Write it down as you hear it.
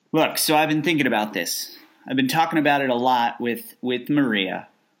Look, so I've been thinking about this. I've been talking about it a lot with Maria,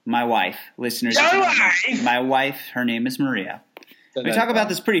 my wife. Listeners, my wife, her name is Maria. We talk about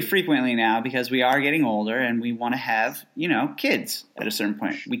this pretty frequently now because we are getting older and we want to have, kids at a certain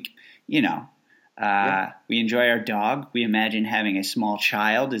point. We enjoy our dog. We imagine having a small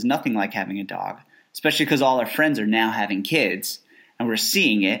child is nothing like having a dog, especially because all our friends are now having kids and we're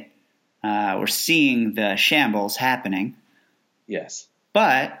seeing it. We're seeing the shambles happening. Yes.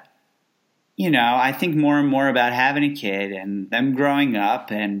 But, I think more and more about having a kid and them growing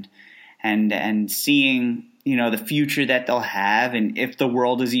up and seeing, the future that they'll have and if the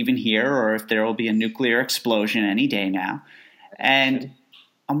world is even here or if there will be a nuclear explosion any day now. And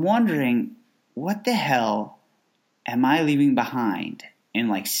I'm wondering, what the hell am I leaving behind in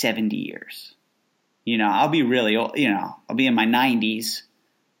like 70 years? I'll be really old, I'll be in my 90s,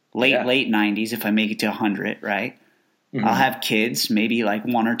 late 90s if I make it to 100, right? Mm-hmm. I'll have kids, maybe like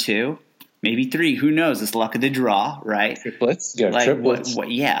 1 or 2, maybe 3. Who knows? It's luck of the draw, right? Triplets? Yeah, like, triplets.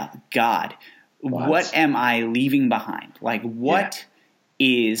 God. What am I leaving behind? Like, what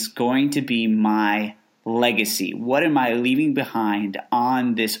is going to be my legacy? What am I leaving behind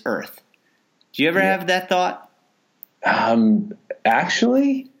on this earth? Do you ever have that thought?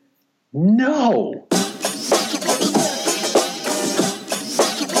 Actually, no.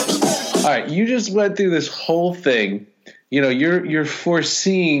 All right, you just went through this whole thing. You're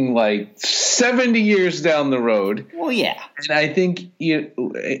foreseeing like 70 years down the road. Well, yeah. And I think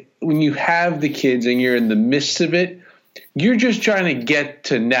when you have the kids and you're in the midst of it, you're just trying to get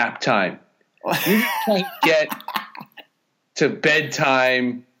to nap time. You're just trying to get to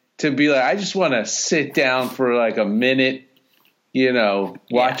bedtime, to be like, I just want to sit down for like a minute,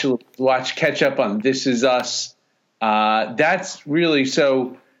 watch catch up on This Is Us. That's really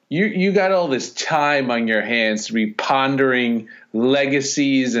so. You got all this time on your hands to be pondering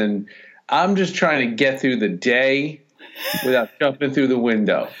legacies, and I'm just trying to get through the day without jumping through the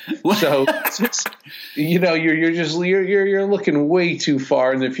window. So, you're looking way too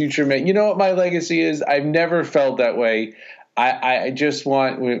far in the future, man. You know what my legacy is? I've never felt that way. I just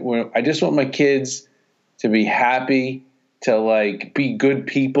want my kids to be happy, to like be good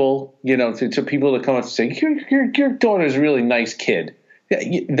people. To people to come up and say, your daughter's a really nice kid.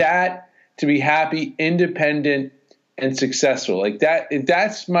 That, to be happy, independent, and successful, like that.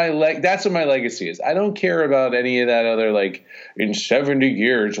 That's that's what my legacy is. I don't care about any of that other, like, in 70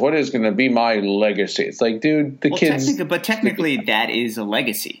 years, what is going to be my legacy? It's like, dude, kids. Technically, that is a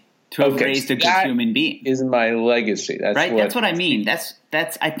legacy to have raised a good human being. Is my legacy. That's right. That's what I mean.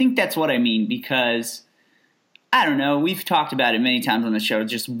 I think that's what I mean because I don't know. We've talked about it many times on the show.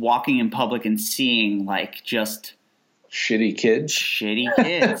 Just walking in public and seeing like just. Shitty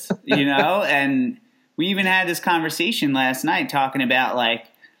kids, and we even had this conversation last night talking about like,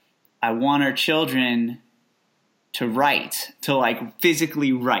 I want our children to write, to like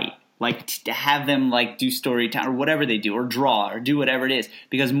physically write, like to have them like do story time or whatever they do or draw or do whatever it is,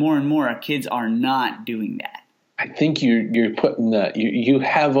 because more and more our kids are not doing that. I think you're putting you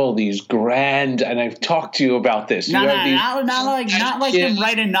have all these grand, and I've talked to you about this. Not like them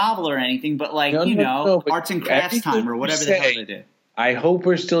write a novel or anything, but like arts and crafts time or whatever the hell they do. I hope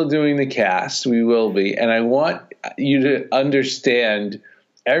we're still doing the cast. We will be, and I want you to understand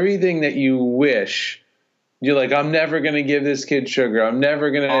everything that you wish. You're like, I'm never going to give this kid sugar. I'm never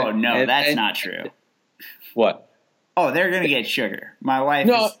going to. Oh no, that's not true. What? Oh, they're going to get sugar. My wife.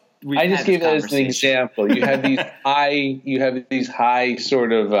 No. I just gave that as an example. You have these high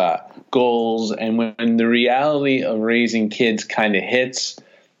sort of goals, and when the reality of raising kids kind of hits,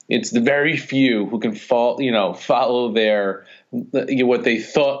 it's the very few who can follow their what they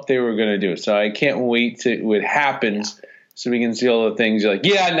thought they were going to do. So I can't wait till it happens, so we can see all the things. You're like,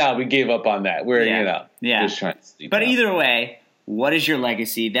 we gave up on that. We're just trying to sleep. But either way, what is your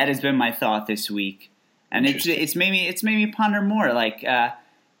legacy? That has been my thought this week, and it's made me ponder more. Like.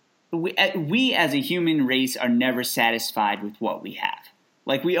 We as a human race are never satisfied with what we have.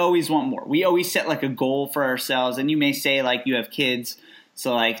 Like, we always want more. We always set like a goal for ourselves. And you may say like you have kids,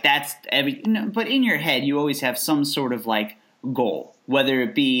 so like that's everything. But in your head, you always have some sort of like goal, whether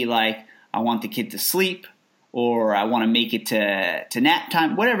it be like I want the kid to sleep or I want to make it to nap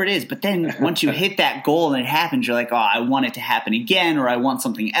time, whatever it is. But then once you hit that goal and it happens, you're like, oh, I want it to happen again, or I want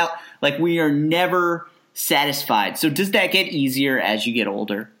something else. Like, we are never satisfied. So does that get easier as you get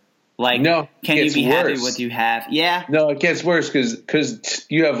older? Like, no, can you be happy with what you have? Yeah. No, it gets worse because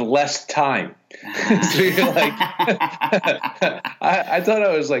you have less time. So you're like, I thought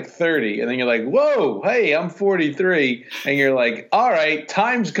I was like 30, and then you're like, whoa, hey, I'm 43, and you're like, all right,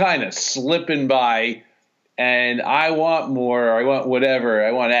 time's kind of slipping by, and I want more, or I want whatever,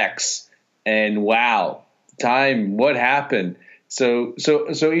 I want X, and wow, time, what happened? So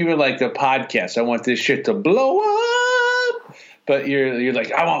even like the podcast, I want this shit to blow up, but you're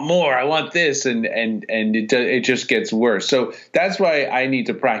like, I want more, I want this, and it just gets worse. So that's why I need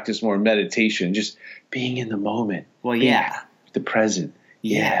to practice more meditation, just being in the moment. Well, yeah, the present.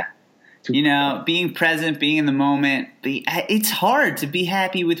 Yeah. You know, being present, being in the moment, it's hard to be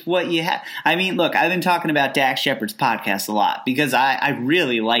happy with what you have. I mean, look, I've been talking about Dax Shepard's podcast a lot because I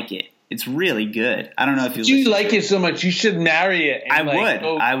really like it. It's really good. I don't know if you like it so much. You should marry it. And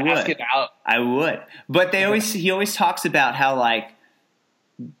I would. But he always talks about how like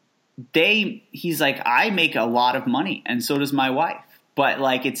he's like, I make a lot of money and so does my wife, but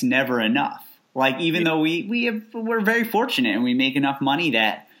like it's never enough. Like even though we're very fortunate and we make enough money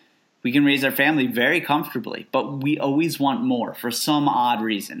that we can raise our family very comfortably, but we always want more for some odd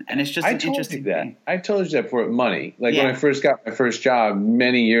reason. And it's just an interesting thing. I told you that for money. Like when I first got my first job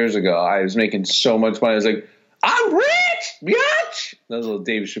many years ago, I was making so much money. I was like, I'm rich, bitch. That was a little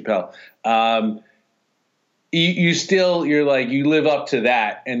Dave Chappelle. You're like, you live up to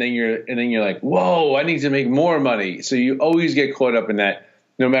that. And then you're like, whoa, I need to make more money. So you always get caught up in that.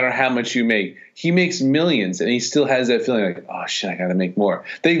 No matter how much you make, he makes millions, and he still has that feeling like, oh shit, I got to make more.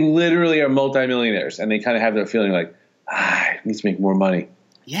 They literally are multimillionaires, and they kind of have that feeling like, I need to make more money.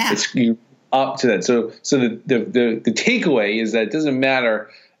 Yeah, it's up to that. So the takeaway is that it doesn't matter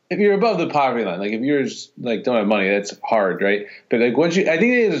if you're above the poverty line. Like if you're just, like don't have money, that's hard, right? But like I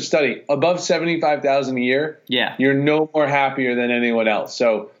think there's a study above $75,000 a year. Yeah, you're no more happier than anyone else.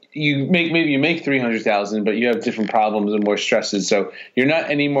 So. You make $300,000, but you have different problems and more stresses. So you're not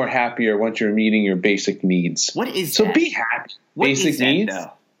any more happier once you're meeting your basic needs. What is so that? Be happy. What basic is that, needs?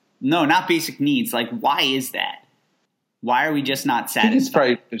 Though? No, not basic needs. Like, why is that? Why are we just not satisfied? I think it's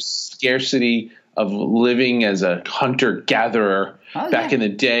probably the scarcity of living as a hunter-gatherer back in the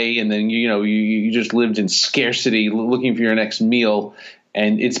day, and then you just lived in scarcity, looking for your next meal.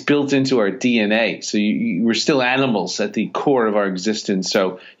 And it's built into our DNA. So we're still animals at the core of our existence.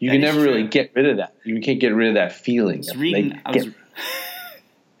 So you can never really get rid of that. You can't get rid of that feeling. I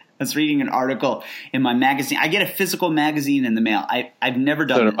was reading an article in my magazine. I get a physical magazine in the mail. I've never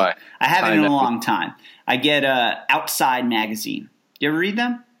done it. I haven't in a long time. I get Outside magazine. You ever read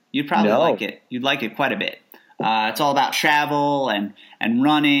them? You'd probably like it. You'd like it quite a bit. It's all about travel and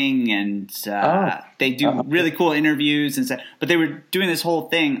running, and they do really cool interviews and stuff. But they were doing this whole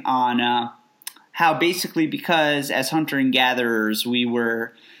thing on how basically because as hunter and gatherers we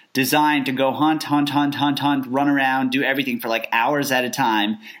were designed to go hunt, run around, do everything for like hours at a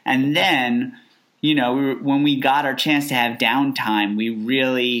time, and then when we got our chance to have downtime, we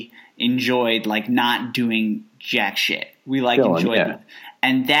really enjoyed like not doing jack shit. We enjoyed it,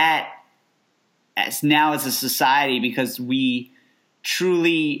 and that. As a society, because we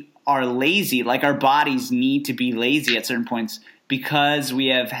truly are lazy, like our bodies need to be lazy at certain points because we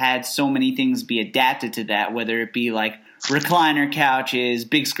have had so many things be adapted to that, whether it be like recliner couches,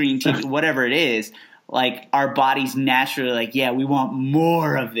 big screen TV, whatever it is, like our bodies naturally like, yeah, we want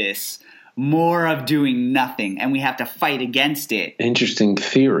more of this, more of doing nothing, and we have to fight against it. Interesting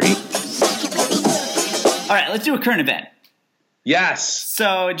theory. All right, let's do a current event. Yes.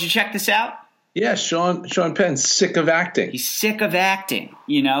 So did you check this out? Yeah, Sean Penn's sick of acting. He's sick of acting.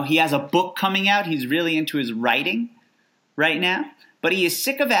 He has a book coming out. He's really into his writing right now. But he is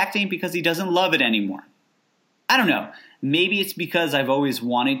sick of acting because he doesn't love it anymore. I don't know. Maybe it's because I've always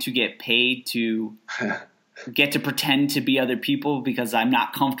wanted to get paid to get to pretend to be other people because I'm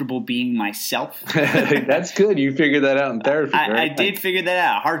not comfortable being myself. That's good. You figured that out in therapy. I did figure that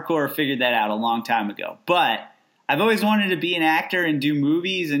out. Hardcore figured that out a long time ago. But I've always wanted to be an actor and do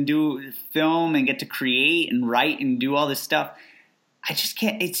movies and do film and get to create and write and do all this stuff. I just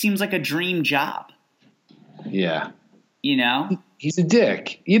can't. It seems like a dream job. Yeah. He's a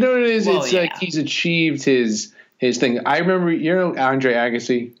dick. You know what it is? Well, it's like he's achieved his thing. I remember, Andre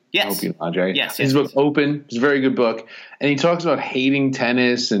Agassi? Yes. I hope you know Andre. Yes. His book, Open, is a very good book. And he talks about hating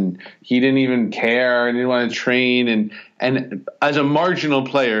tennis, and he didn't even care and didn't want to train. And as a marginal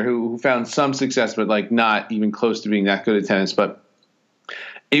player who found some success, but like not even close to being that good at tennis, but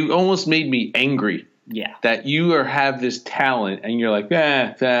it almost made me angry. Yeah. That you have this talent and you're like,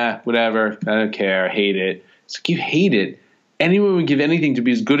 whatever, I don't care, I hate it. It's like you hate it. Anyone would give anything to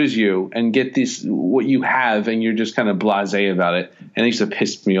be as good as you and get what you have, and you're just kind of blasé about it. And it used to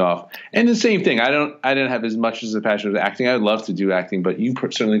piss me off. And the same thing, I didn't have as much as a passion for acting. I'd love to do acting, but you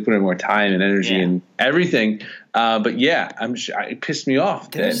certainly put in more time and energy and everything. But yeah, it pissed me off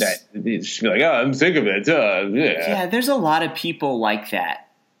that it's just be like, oh, I'm sick of it. Yeah, there's a lot of people like that,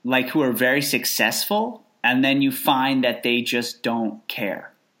 like who are very successful and then you find that they just don't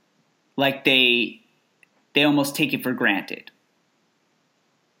care. Like they almost take it for granted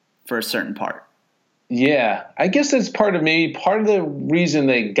for a certain part. Yeah, I guess that's part of the reason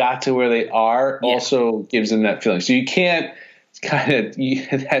they got to where they are also gives them that feeling. So you can't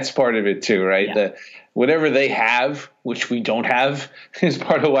that's part of it too, right? Yeah. Whatever they have, which we don't have, is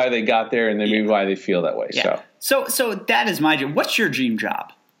part of why they got there and then maybe why they feel that way. Yeah. So that is my dream. What's your dream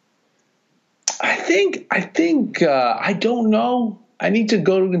job? I think I don't know. I need to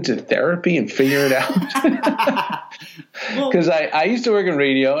go into therapy and figure it out. Because I used to work in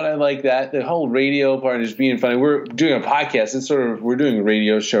radio and I like that. The whole radio part is being funny. We're doing a podcast. We're doing a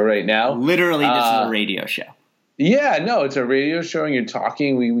radio show right now. Literally, this is a radio show. Yeah, no, it's a radio show and you're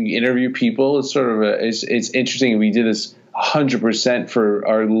talking. We interview people. It's sort of it's interesting. We did this 100% for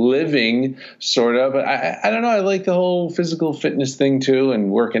our living, sort of. But I don't know. I like the whole physical fitness thing too and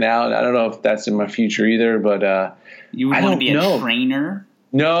working out. I don't know if that's in my future either, but you would want to be a trainer?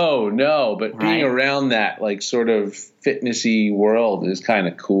 No, but being around that like sort of fitnessy world is kind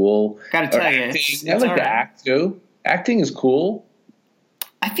of cool. Gotta tell you, I like to act too. Acting is cool.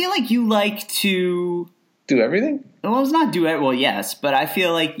 I feel like you like to do everything. Well, it's not do it. Well, yes, but I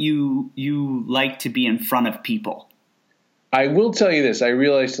feel like you like to be in front of people. I will tell you this. I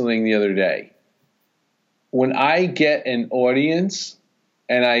realized something the other day. When I get an audience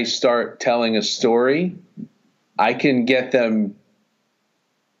and I start telling a story, I can get them.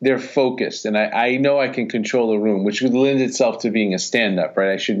 They're focused, and I know I can control the room, which would lend itself to being a stand-up,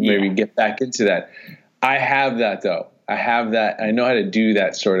 right? I should maybe get back into that. I have that, though. I have that. I know how to do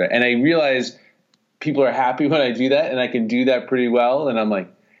that sort of. And I realize people are happy when I do that, and I can do that pretty well. And I'm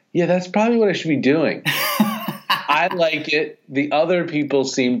like, yeah, that's probably what I should be doing. I like it. The other people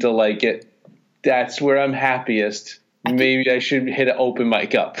seem to like it. That's where I'm happiest. Maybe I should hit an open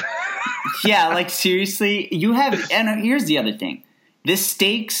mic up. Yeah, like seriously, you have – and here's the other thing. The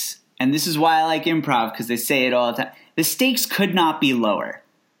stakes, and this is why I like improv because they say it all the time, the stakes could not be lower,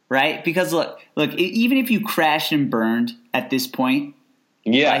 right? Because look, even if you crashed and burned at this point,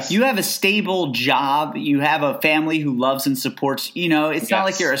 yes, like you have a stable job, you have a family who loves and supports, it's not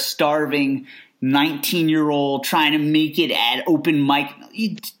like you're a starving 19-year-old trying to make it at open mic.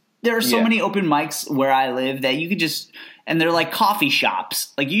 There are so many open mics where I live that you could just – and they're like coffee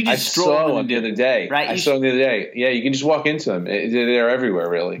shops. Like you just stroll. I saw them the other day. Right? I saw them the other day. Yeah, you can just walk into them. They're everywhere,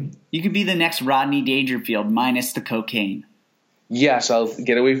 really. You could be the next Rodney Dangerfield minus the cocaine. Yes, I'll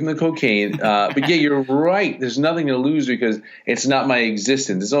get away from the cocaine. But yeah, you're right. There's nothing to lose because it's not my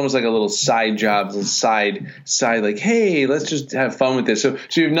existence. It's almost like a little side job, a side like, hey, let's just have fun with this. So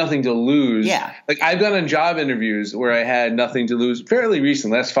you have nothing to lose. Yeah. Like I've gone on job interviews where I had nothing to lose fairly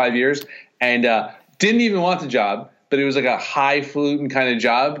recent, last 5 years, and didn't even want the job. But it was like a highfalutin kind of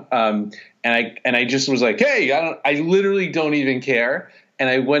job, and I just was like, hey, I literally don't even care, and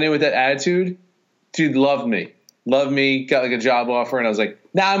I went in with that attitude. Dude loved me, got like a job offer, and I was like,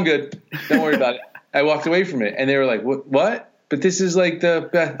 nah, I'm good, don't worry about it. I walked away from it, and they were like, what? But this is like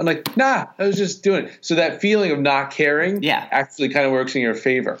I'm like, nah, I was just doing it. So that feeling of not caring, actually kind of works in your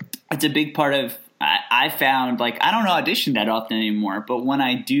favor. It's a big part of. I found like I don't audition that often anymore, but when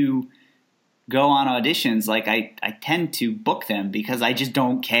I do go on auditions, like I tend to book them because I just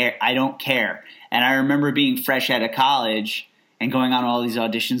don't care. I don't care. And I remember being fresh out of college and going on all these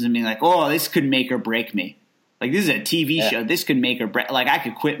auditions and being like, oh, this could make or break me. Like this is a TV show. This could make or break. Like I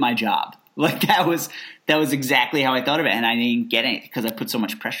could quit my job. Like that was exactly how I thought of it. And I didn't get it because I put so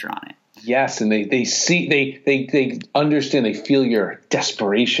much pressure on it. Yes, and they see they understand, they feel your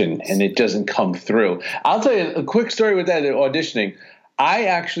desperation and it doesn't come through. I'll tell you a quick story with that auditioning. I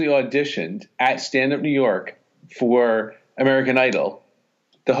actually auditioned at Stand Up New York for American Idol,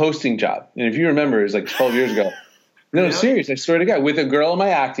 the hosting job. And if you remember, it was like 12 years ago. No, really? Serious. I swear to God. With a girl in my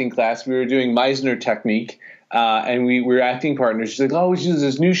acting class, we were doing Meisner technique, and we were acting partners. She's like, oh, we should do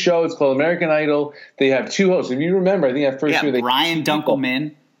this new show. It's called American Idol. They have two hosts. If you remember, I think that first year they Ryan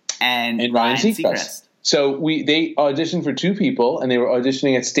Dunkelman and Ryan Seacrest. So they auditioned for two people, and they were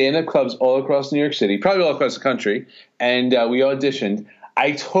auditioning at stand-up clubs all across New York City, probably all across the country. And we auditioned.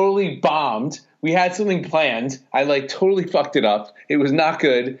 I totally bombed. We had something planned. I totally fucked it up. It was not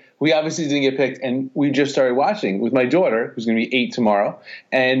good. We obviously didn't get picked, and we just started watching with my daughter, who's going to be 8 tomorrow.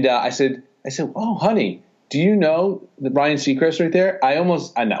 And I said, oh, honey, do you know that Ryan Seacrest right there? Not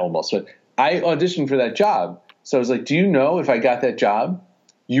almost, but I auditioned for that job. So I was like, do you know if I got that job,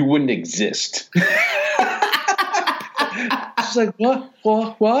 you wouldn't exist? She's like, what?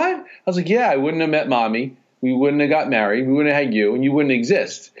 I was like, yeah, I wouldn't have met mommy. we wouldn't have got married. We wouldn't have had you, and you wouldn't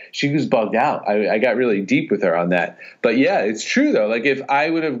exist. She was bugged out. I got really deep with her on that. But yeah, it's true though. Like if I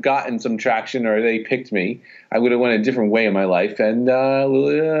would have gotten some traction or they picked me, I would have went a different way in my life, and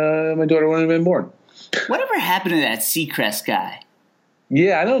my daughter wouldn't have been born. Whatever happened to that Seacrest guy?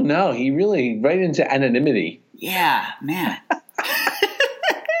 Yeah, I don't know. He really right into anonymity. Yeah, man.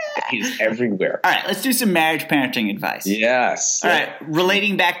 He's everywhere. All right, let's do some marriage parenting advice. Yes. All right,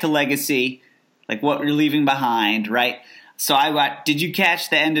 relating back to legacy, like what you're leaving behind, right? So did you catch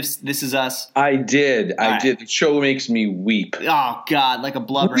the end of This Is Us? I did. I did. The show makes me weep. Oh God, like a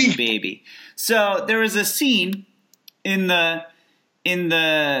blubbering baby. So there was a scene in the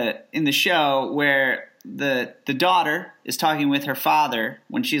show where the daughter is talking with her father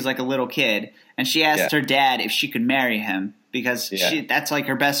when she's like a little kid, and she asked her dad if she could marry him because that's like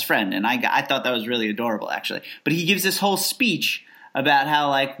her best friend, and I thought that was really adorable actually. But he gives this whole speech about how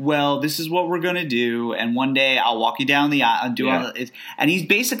like, well, this is what we're gonna do, and one day I'll walk you down the aisle and do all this. And he's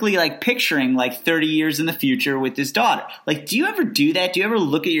basically like picturing like 30 years in the future with his daughter. Like, do you ever do that? Do you ever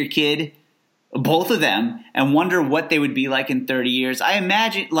look at your kid, both of them, and wonder what they would be like in 30 years? I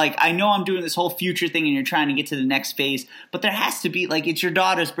imagine, like, I know I'm doing this whole future thing and you're trying to get to the next phase, but there has to be, like, it's your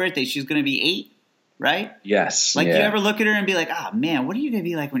daughter's birthday. She's going to be 8, right? Yes. Like, do you ever look at her and be like, oh, man, what are you going to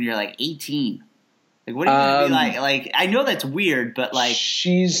be like when you're, like, 18? Like, what are you going to be like? Like, I know that's weird, but, like.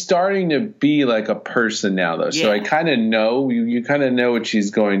 She's starting to be like a person now, though. So I kind of know. You kind of know what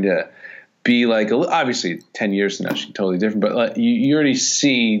she's going to be like. Obviously 10 years from now she's totally different, but like, you already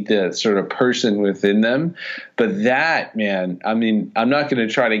see the sort of person within them. But that, man, I mean, I'm not going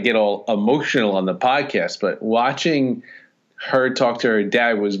to try to get all emotional on the podcast, but watching her talk to her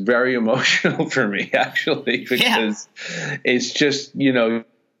dad was very emotional for me actually, because it's just, you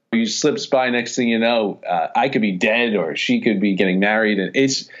slips by, next thing you know, I could be dead or she could be getting married, and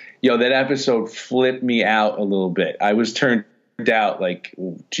it's, that episode flipped me out a little bit. I was turned out like,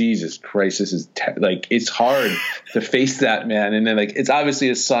 Jesus Christ, this is like, it's hard to face that, man. And then like, it's obviously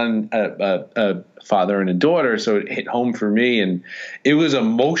a son, a father and a daughter, so it hit home for me, and it was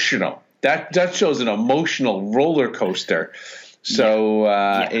emotional. That shows an emotional roller coaster. So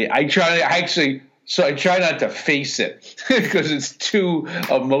I try not to face it because it's too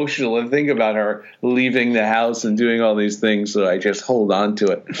emotional to think about her leaving the house and doing all these things. So I just hold on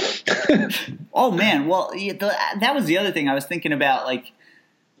to it. Oh, man. Well, that was the other thing I was thinking about, like,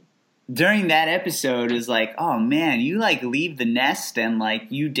 during that episode is like, oh, man, you, like, leave the nest and, like,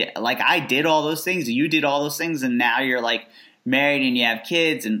 you did, like, I did all those things. You did all those things. And now you're, like, married and you have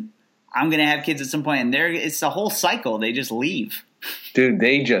kids, and I'm going to have kids at some point. And it's the whole cycle. They just leave. Dude,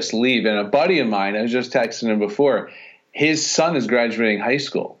 they just leave. And a buddy of mine, I was just texting him before, his son is graduating high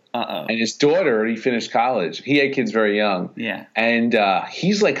school. Uh-oh. And his daughter already finished college. He had kids very young. Yeah. And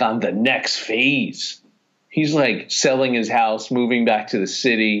he's like on the next phase. He's like selling his house, moving back to the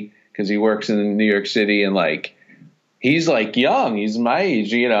city because he works in New York City, and like, he's like young. He's my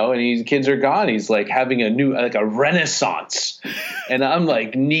age, and his kids are gone. He's like having a renaissance. And I'm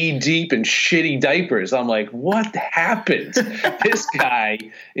like knee deep in shitty diapers. I'm like, what happened? This guy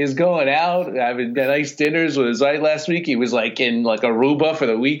is going out, having nice dinners with his wife last week. He was like in like Aruba for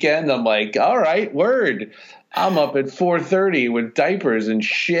the weekend. I'm like, all right, word. I'm up at 4:30 with diapers and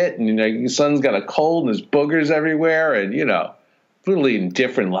shit. And his son's got a cold and there's boogers everywhere. And, we're leading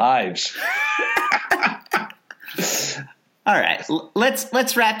different lives. All right,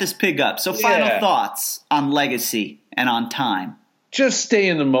 let's wrap this pig up. So final thoughts on legacy and on time. Just stay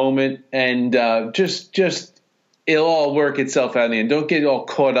in the moment, and just it'll all work itself out in the end. Don't get all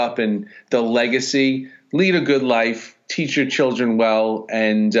caught up in the legacy. Lead a good life. Teach your children well,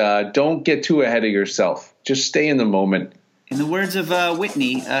 and don't get too ahead of yourself. Just stay in the moment. In the words of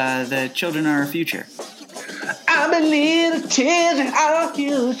Whitney, the children are our future. I'm a little children of our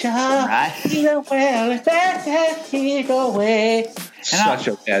future. Right. Such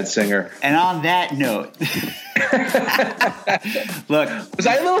a bad singer. And on that note, look, was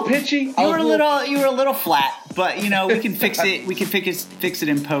I a little pitchy? You were a little flat, but we can fix it. We can fix it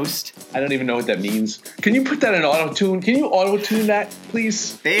in post. I don't even know what that means. Can you put that in auto-tune? Can you auto-tune that,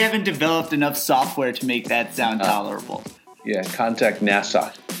 please? They haven't developed enough software to make that sound tolerable. Yeah, contact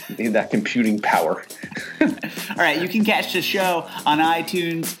NASA. They need that computing power. All right, you can catch the show on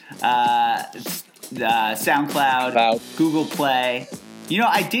iTunes, SoundCloud, Google Play.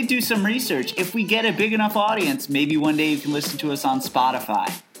 I did do some research. If we get a big enough audience, maybe one day you can listen to us on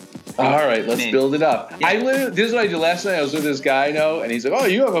Spotify. All right, let's build it up. Yeah. This is what I did last night. I was with this guy I know, and he's like, oh,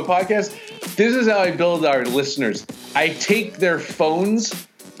 you have a podcast? This is how I build our listeners. I take their phones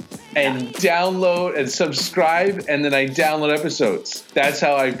and download and subscribe, and then I download episodes. That's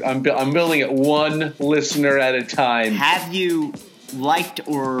how I'm building it one listener at a time. Have you liked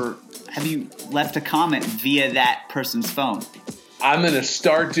or have you left a comment via that person's phone? I'm going to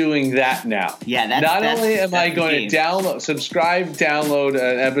start doing that now. Yeah, Not only am I going to subscribe, download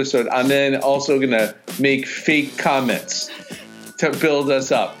an episode, I'm then also going to make fake comments to build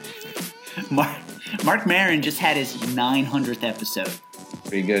us up. Mark Maron just had his 900th episode.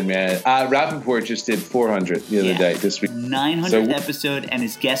 Pretty good, man. Rappaport just did 400 the other day this week. 900th episode, and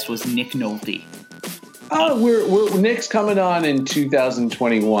his guest was Nick Nolte. Oh, Nick's coming on in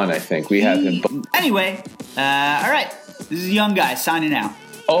 2021, I think. We have him. Anyway, all right. This is Young Guy signing out.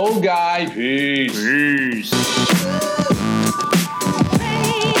 Oh, Guy, peace. Peace.